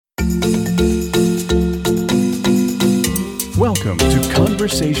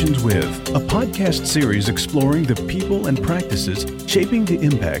Conversations With, a podcast series exploring the people and practices shaping the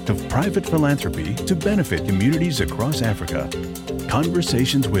impact of private philanthropy to benefit communities across Africa.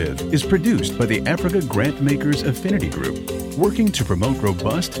 Conversations With is produced by the Africa Grantmakers Affinity Group, working to promote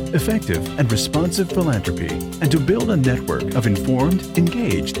robust, effective, and responsive philanthropy and to build a network of informed,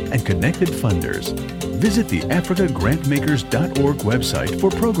 engaged, and connected funders. Visit the africagrantmakers.org website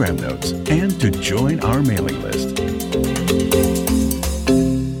for program notes and to join our mailing list.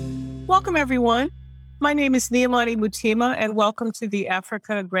 Welcome, everyone. My name is Niamani Mutima, and welcome to the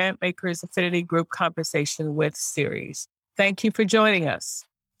Africa Grantmakers Affinity Group Conversation With series. Thank you for joining us.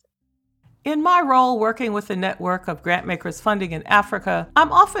 In my role working with the network of grantmakers funding in Africa,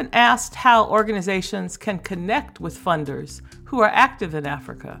 I'm often asked how organizations can connect with funders who are active in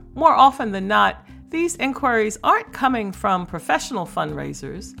Africa. More often than not, these inquiries aren't coming from professional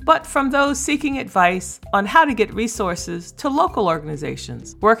fundraisers, but from those seeking advice on how to get resources to local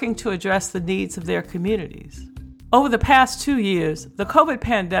organizations working to address the needs of their communities. Over the past 2 years, the COVID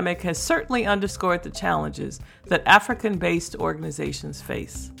pandemic has certainly underscored the challenges that African-based organizations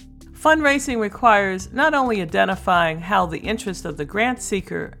face. Fundraising requires not only identifying how the interests of the grant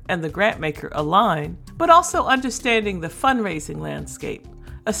seeker and the grant maker align, but also understanding the fundraising landscape,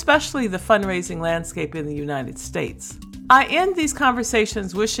 especially the fundraising landscape in the United States. I end these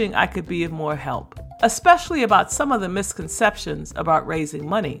conversations wishing I could be of more help, especially about some of the misconceptions about raising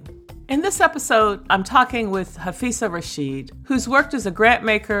money. In this episode, I'm talking with Hafisa Rashid, who's worked as a grant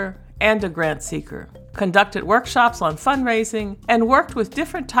maker and a grant seeker, conducted workshops on fundraising, and worked with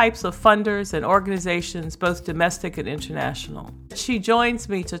different types of funders and organizations, both domestic and international. She joins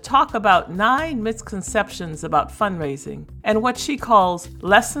me to talk about 9 misconceptions about fundraising and what she calls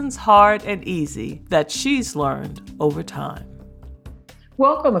lessons hard and easy that she's learned over time.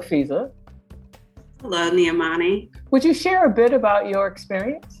 Welcome, Hafisa. Hello, Niamani. Would you share a bit about your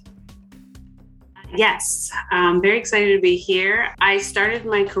experience? Yes, I'm very excited to be here. I started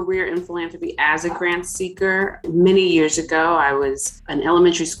my career in philanthropy as a grant seeker many years ago. I was an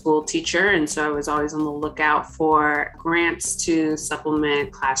elementary school teacher, and so I was always on the lookout for grants to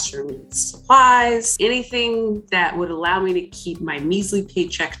supplement classroom supplies, anything that would allow me to keep my measly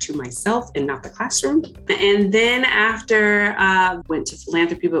paycheck to myself and not the classroom. And then after went to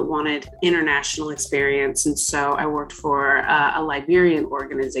philanthropy, but wanted international experience. And so I worked for a Liberian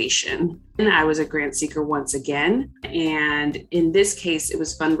organization. I was a grant seeker once again. And in this case, it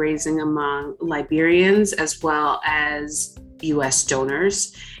was fundraising among Liberians as well as US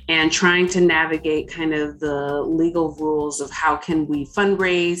donors, and trying to navigate kind of the legal rules of how can we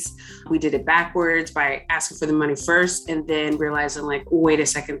fundraise. We did it backwards by asking for the money first and then realizing like, wait a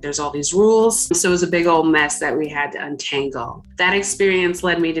second, there's all these rules. So it was a big old mess that we had to untangle. That experience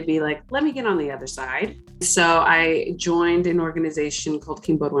led me to be like, let me get on the other side. So I joined an organization called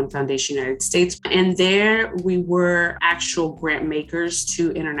King Baudouin Foundation United States. And there we were actual grant makers to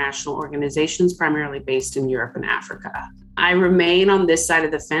international organizations, primarily based in Europe and Africa. I remain on this side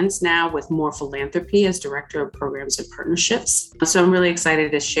of the fence now with more philanthropy as director of programs and partnerships. So I'm really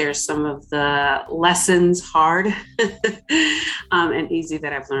excited to share some of the lessons, hard and easy,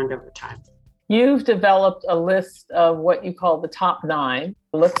 that I've learned over time. You've developed a list of what you call the top 9.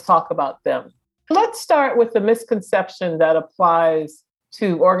 Let's talk about them. Let's start with the misconception that applies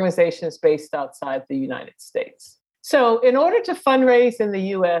to organizations based outside the United States. So in order to fundraise in the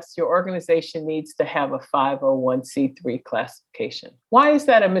US, your organization needs to have a 501c3 classification. Why is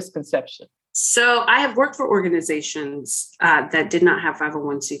that a misconception? So I have worked for organizations that did not have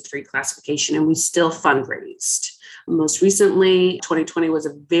 501c3 classification, and we still fundraised. Most recently, 2020 was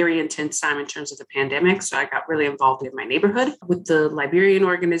a very intense time in terms of the pandemic. So I got really involved in my neighborhood. With the Liberian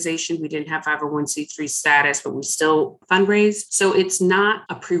organization, we didn't have 501c3 status, but we still fundraise. So it's not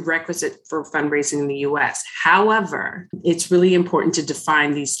a prerequisite for fundraising in the US. However, it's really important to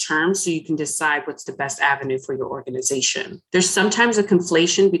define these terms so you can decide what's the best avenue for your organization. There's sometimes a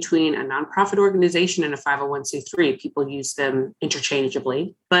conflation between a nonprofit organization and a 501c3. People use them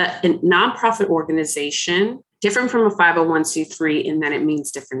interchangeably, but a nonprofit organization different from a 501c3 in that it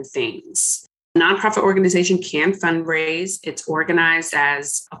means different things. A nonprofit organization can fundraise. It's organized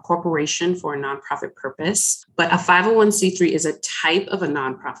as a corporation for a nonprofit purpose. But a 501c3 is a type of a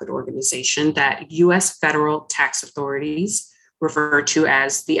nonprofit organization that U.S. federal tax authorities, referred to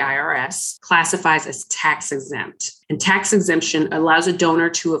as the IRS, classifies as tax exempt. And tax exemption allows a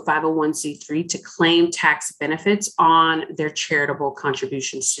donor to a 501c3 to claim tax benefits on their charitable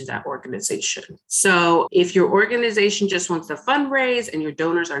contributions to that organization. So if your organization just wants to fundraise and your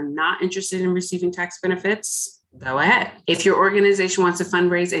donors are not interested in receiving tax benefits, go ahead. If your organization wants to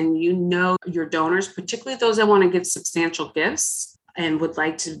fundraise and you know your donors, particularly those that want to give substantial gifts, and would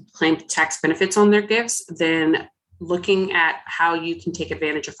like to claim tax benefits on their gifts, then looking at how you can take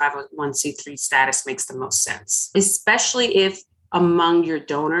advantage of 501c3 status makes the most sense, especially if among your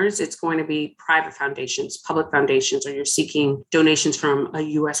donors, it's going to be private foundations, public foundations, or you're seeking donations from a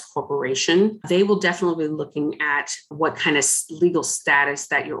U.S. corporation. They will definitely be looking at what kind of legal status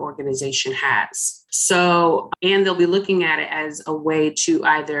that your organization has. So, and they'll be looking at it as a way to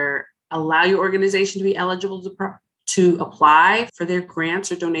either allow your organization to be eligible to apply for their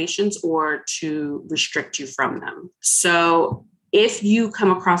grants or donations, or to restrict you from them. So if you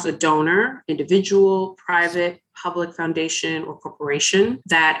come across a donor, individual, private, public foundation, or corporation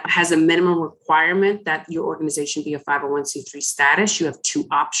that has a minimum requirement that your organization be a 501c3 status, you have two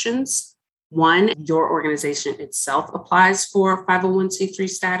options. One, your organization itself applies for 501c3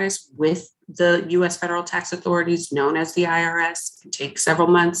 status with the U.S. federal tax authorities, known as the IRS. It can take several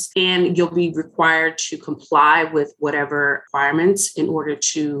months, and you'll be required to comply with whatever requirements in order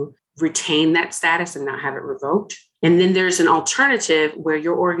to retain that status and not have it revoked. And then there's an alternative where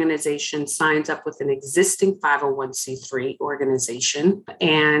your organization signs up with an existing 501c3 organization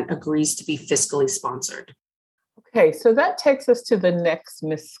and agrees to be fiscally sponsored. Okay, so that takes us to the next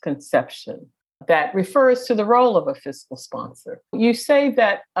misconception that refers to the role of a fiscal sponsor. You say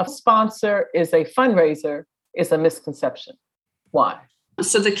that a sponsor is a fundraiser is a misconception. Why?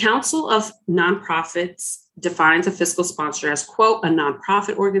 So the Council of Nonprofits defines a fiscal sponsor as, quote, a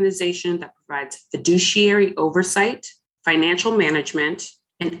nonprofit organization that provides fiduciary oversight, financial management,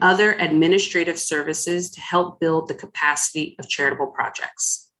 and other administrative services to help build the capacity of charitable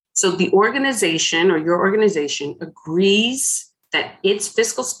projects. So the organization or your organization agrees that its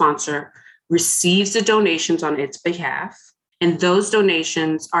fiscal sponsor receives the donations on its behalf, and those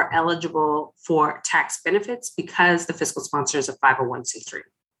donations are eligible for tax benefits because the fiscal sponsor is a 501c3.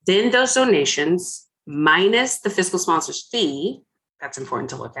 Then those donations, minus the fiscal sponsor's fee, that's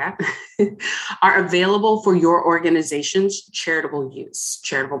important to look at, are available for your organization's charitable use,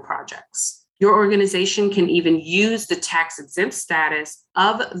 charitable projects. Your organization can even use the tax-exempt status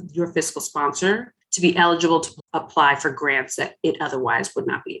of your fiscal sponsor to be eligible to apply for grants that it otherwise would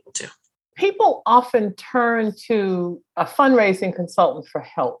not be able to. People often turn to a fundraising consultant for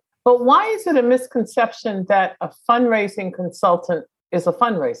help. But why is it a misconception that a fundraising consultant is a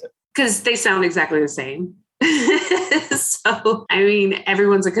fundraiser? Because they sound exactly the same. So, I mean,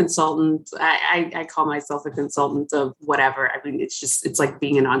 everyone's a consultant. I call myself a consultant of whatever. I mean, it's like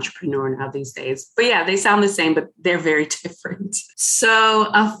being an entrepreneur now these days. But yeah, they sound the same, but they're very different. So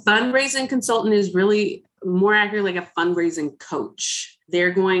a fundraising consultant is really more accurately like a fundraising coach.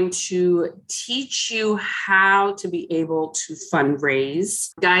 They're going to teach you how to be able to fundraise,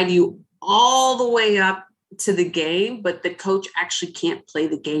 guide you all the way up to the game, but the coach actually can't play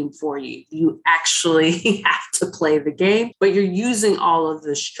the game for you. You actually have to play the game, but you're using all of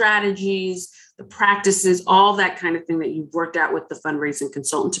the strategies, the practices, all that kind of thing that you've worked out with the fundraising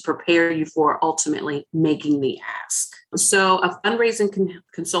consultant to prepare you for ultimately making the ask. So a fundraising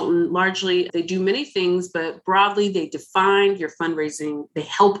consultant, largely, they do many things, but broadly, they define your fundraising. They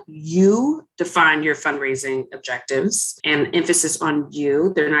help you define your fundraising objectives and emphasis on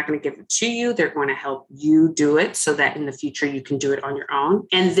you. They're not going to give it to you. They're going to help you do it so that in the future, you can do it on your own.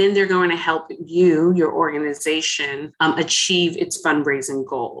 And then they're going to help you, your organization, achieve its fundraising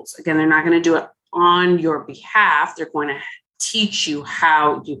goals. Again, they're not going to do it on your behalf. They're going to teach you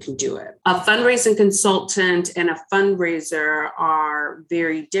how you can do it. A fundraising consultant and a fundraiser are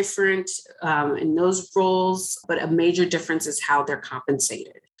very different in those roles, but a major difference is how they're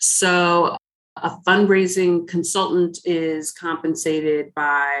compensated. So a fundraising consultant is compensated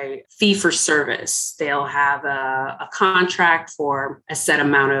by fee for service. They'll have a contract for a set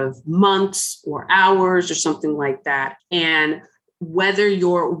amount of months or hours or something like that. And whether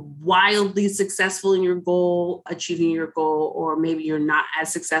you're wildly successful in your goal, achieving your goal, or maybe you're not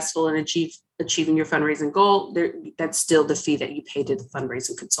as successful in achieving your fundraising goal, that's still the fee that you pay to the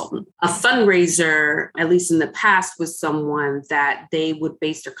fundraising consultant. A fundraiser, at least in the past, was someone that they would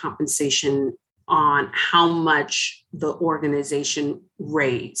base their compensation on how much the organization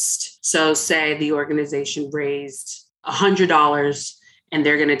raised. So say the organization raised $100 and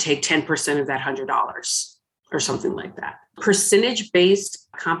they're going to take 10% of that $100 or something like that. Percentage-based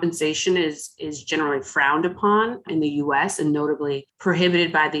compensation is generally frowned upon in the U.S. and notably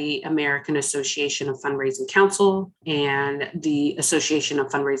prohibited by the American Association of Fundraising Council and the Association of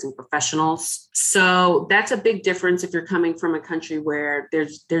Fundraising Professionals. So that's a big difference if you're coming from a country where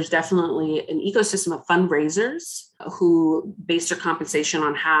there's definitely an ecosystem of fundraisers who base their compensation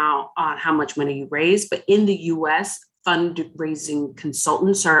on how much money you raise. But in the U.S., fundraising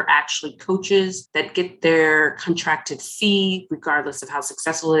consultants are actually coaches that get their contracted fee, regardless of how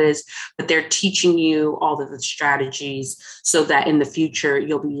successful it is, but they're teaching you all of the strategies so that in the future,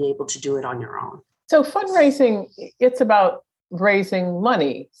 you'll be able to do it on your own. So fundraising, it's about raising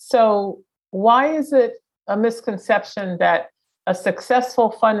money. So why is it a misconception that a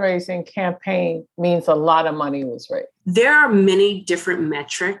successful fundraising campaign means a lot of money was raised? There are many different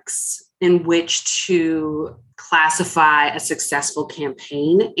metrics in which to classify a successful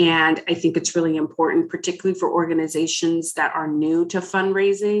campaign. And I think it's really important, particularly for organizations that are new to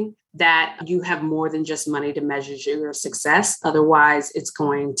fundraising, that you have more than just money to measure your success. Otherwise, it's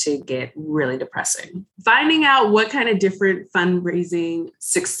going to get really depressing. Finding out what kind of different fundraising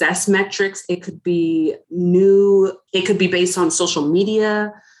success metrics, it could be based on social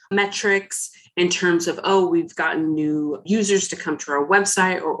media metrics in terms of, we've gotten new users to come to our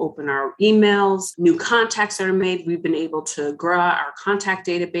website or open our emails, new contacts that are made. We've been able to grow our contact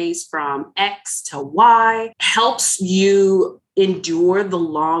database from X to Y. Helps you endure the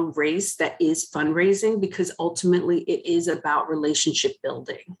long race that is fundraising, because ultimately it is about relationship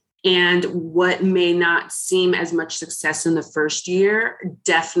building. And what may not seem as much success in the first year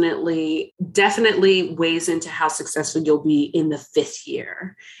definitely weighs into how successful you'll be in the fifth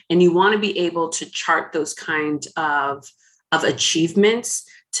year. And you want to be able to chart those kind of achievements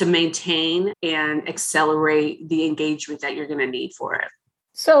to maintain and accelerate the engagement that you're going to need for it.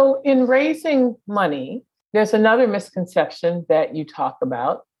 So in raising money, there's another misconception that you talk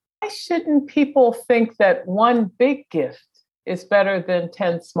about. Why shouldn't people think that one big gift is better than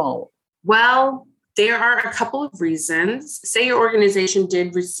 10 small? Well, there are a couple of reasons. Say your organization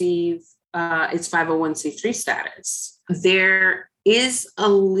did receive its 501c3 status. There is a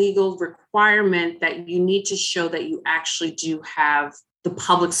legal requirement that you need to show that you actually do have the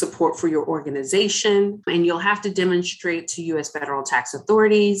public support for your organization. And you'll have to demonstrate to U.S. federal tax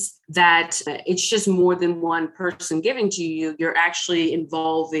authorities that it's just more than one person giving to you. You're actually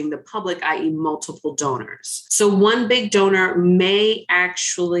involving the public, i.e. multiple donors. So one big donor may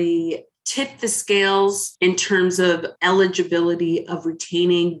actually tip the scales in terms of eligibility of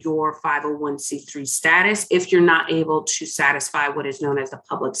retaining your 501c3 status if you're not able to satisfy what is known as the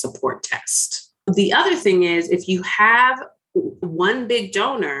public support test. The other thing is, if you have one big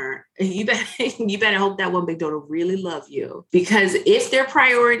donor, you better hope that one big donor really love you, because if their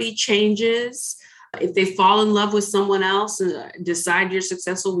priority changes, if they fall in love with someone else and decide you're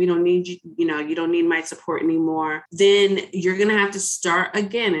successful, we don't need you, you don't need my support anymore, then you're going to have to start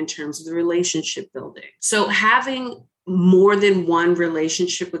again in terms of the relationship building. So having more than one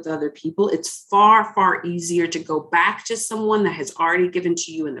relationship with other people, it's far, far easier to go back to someone that has already given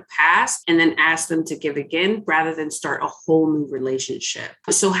to you in the past and then ask them to give again, rather than start a whole new relationship.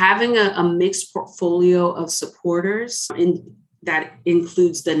 So having a mixed portfolio of supporters, and that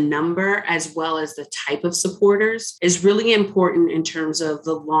includes the number as well as the type of supporters, is really important in terms of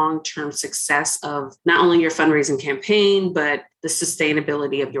the long-term success of not only your fundraising campaign, but the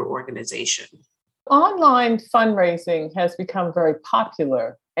sustainability of your organization. Online fundraising has become very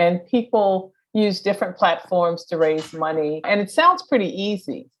popular, and people use different platforms to raise money, and it sounds pretty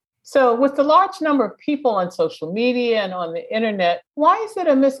easy. So with the large number of people on social media and on the internet, why is it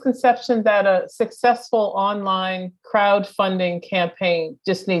a misconception that a successful online crowdfunding campaign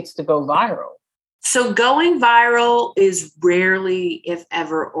just needs to go viral? So going viral is rarely, if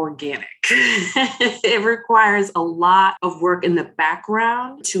ever, organic. It requires a lot of work in the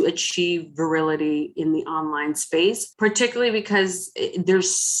background to achieve virality in the online space, particularly because there's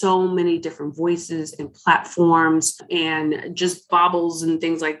so many different voices and platforms and just baubles and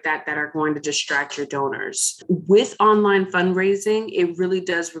things like that that are going to distract your donors. With online fundraising, it really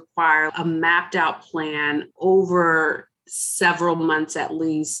does require a mapped out plan over several months at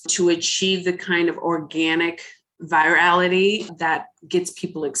least to achieve the kind of organic virality that gets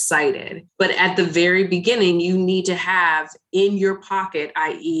people excited. But at the very beginning, you need to have in your pocket,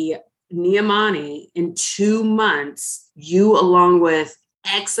 i.e. Niamani, in 2 months, you along with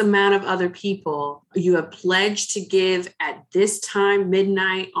X amount of other people, you have pledged to give at this time,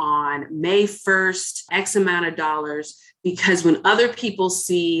 midnight on May 1st, X amount of dollars, because when other people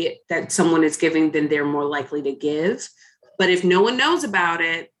see that someone is giving, then they're more likely to give. But if no one knows about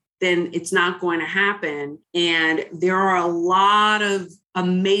it, then it's not going to happen. And there are a lot of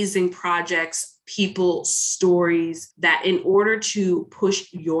amazing projects, people, stories that in order to push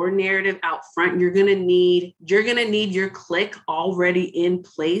your narrative out front, you're going to need your clique already in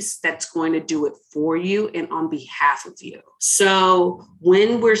place that's going to do it for you and on behalf of you. So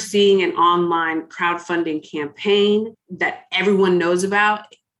when we're seeing an online crowdfunding campaign that everyone knows about,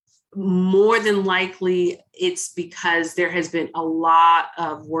 more than likely, it's because there has been a lot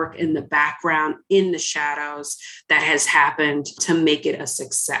of work in the background, in the shadows, that has happened to make it a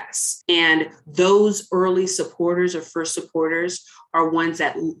success. And those early supporters or first supporters are ones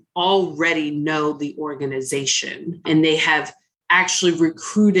that already know the organization, and they have actually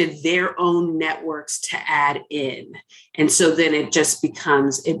recruited their own networks to add in. And so then it just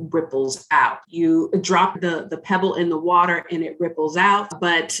becomes, it ripples out. You drop the pebble in the water and it ripples out,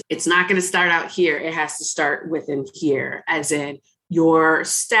 but it's not going to start out here. It has to start within here, as in your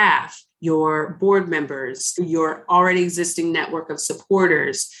staff, your board members, your already existing network of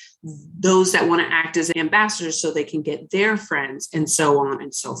supporters, those that want to act as ambassadors so they can get their friends, and so on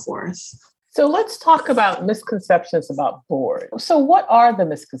and so forth. So let's talk about misconceptions about board. So what are the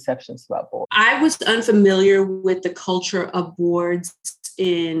misconceptions about board? I was unfamiliar with the culture of boards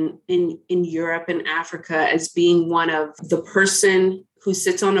in Europe and Africa as being one of the person who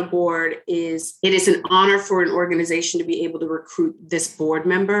sits on a board it is an honor for an organization to be able to recruit this board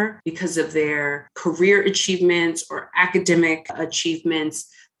member because of their career achievements or academic achievements,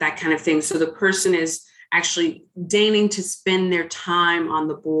 that kind of thing. So the person is actually deigning to spend their time on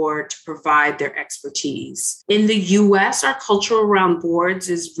the board to provide their expertise. In the US, our culture around boards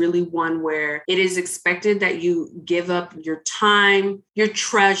is really one where it is expected that you give up your time, your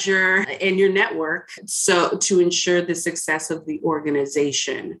treasure, and your network so to ensure the success of the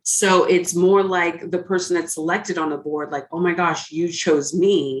organization. So it's more like the person that's selected on the board, like, oh my gosh, you chose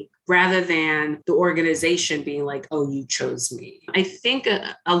me, rather than the organization being like, oh, you chose me. I think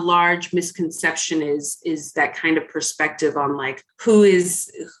a large misconception is that kind of perspective on like, who is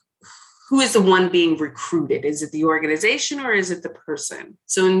the one being recruited? Is it the organization or is it the person?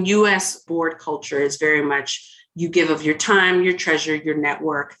 So in US board culture, it's very much you give of your time, your treasure, your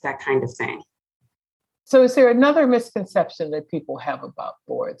network, that kind of thing. So is there another misconception that people have about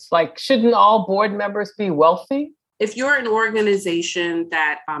boards? Like, shouldn't all board members be wealthy? If you're an organization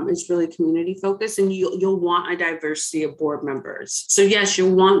that is really community focused, and you'll want a diversity of board members. So yes,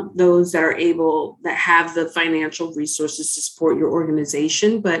 you'll want those that have the financial resources to support your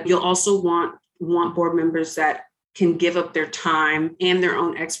organization, but you'll also want board members that can give up their time and their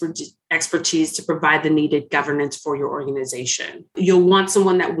own expertise to provide the needed governance for your organization. You'll want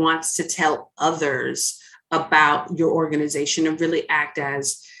someone that wants to tell others about your organization and really act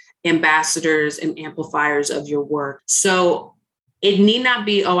as ambassadors and amplifiers of your work. So it need not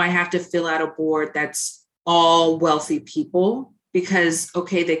be, oh, I have to fill out a board that's all wealthy people, because,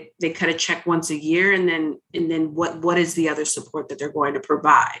 okay, they cut a check once a year. And then what is the other support that they're going to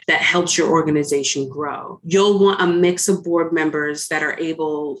provide that helps your organization grow? You'll want a mix of board members that are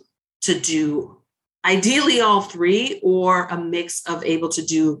able to do ideally all three, or a mix of able to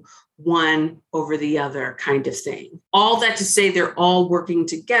do one over the other kind of thing. All that to say, they're all working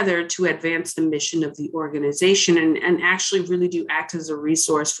together to advance the mission of the organization and actually really do act as a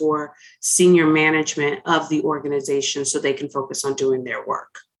resource for senior management of the organization so they can focus on doing their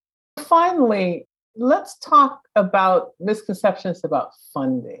work. Finally, let's talk about misconceptions about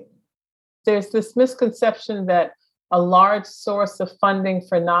funding. There's this misconception that a large source of funding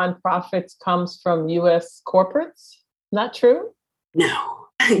for nonprofits comes from U.S. corporates. Not true? No.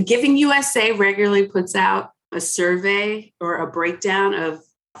 Giving USA regularly puts out a survey or a breakdown of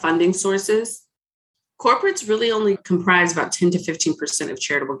funding sources. Corporates really only comprise about 10 to 15% of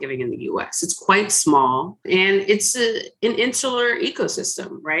charitable giving in the US. It's quite small, and it's an insular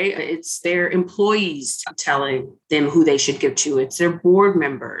ecosystem, right? It's their employees telling them who they should give to. It's their board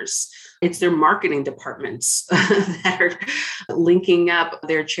members. It's their marketing departments that are linking up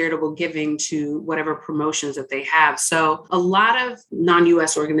their charitable giving to whatever promotions that they have. So a lot of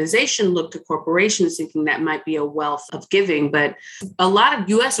non-US organizations look to corporations thinking that might be a wealth of giving, but a lot of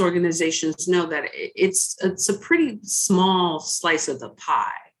US organizations know that it's a pretty small slice of the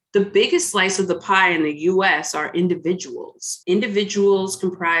pie. The biggest slice of the pie in the US are individuals. Individuals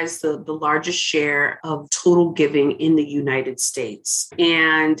comprise the largest share of total giving in the United States.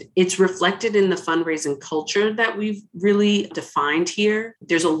 And it's reflected in the fundraising culture that we've really defined here.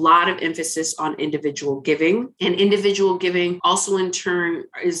 There's a lot of emphasis on individual giving. And individual giving also in turn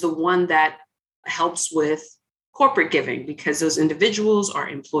is the one that helps with corporate giving, because those individuals are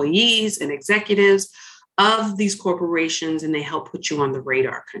employees and executives of these corporations, and they help put you on the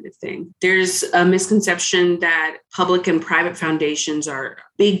radar kind of thing. There's a misconception that public and private foundations are a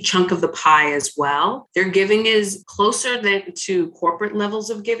big chunk of the pie as well. Their giving is closer to corporate levels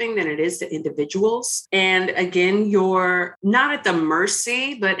of giving than it is to individuals. And again, you're not at the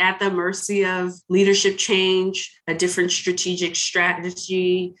mercy, but at the mercy of leadership change, a different strategic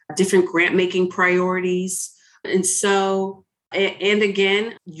strategy, different grant-making priorities. And so And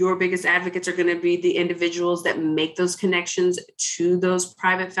again, your biggest advocates are going to be the individuals that make those connections to those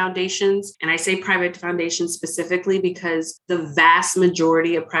private foundations. And I say private foundations specifically because the vast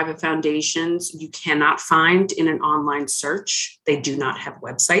majority of private foundations you cannot find in an online search. They do not have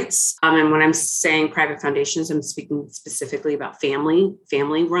websites. And when I'm saying private foundations, I'm speaking specifically about family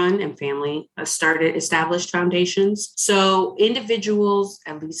run and family established foundations. So individuals,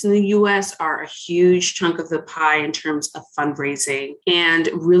 at least in the US, are a huge chunk of the pie in terms of fundraising and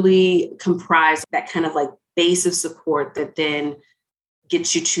really comprise that kind of like base of support that then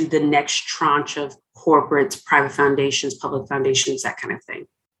gets you to the next tranche of corporates, private foundations, public foundations, that kind of thing.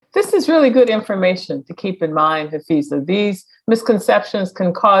 This is really good information to keep in mind, Hafeeza. These misconceptions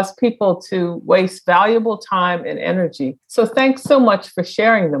can cause people to waste valuable time and energy. So thanks so much for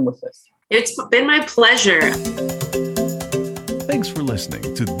sharing them with us. It's been my pleasure. Thanks for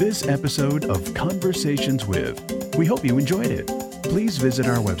listening to this episode of Conversations With. We hope you enjoyed it. Please visit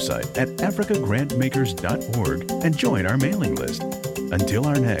our website at africagrantmakers.org and join our mailing list. Until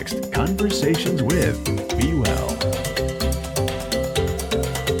our next Conversations With, be well.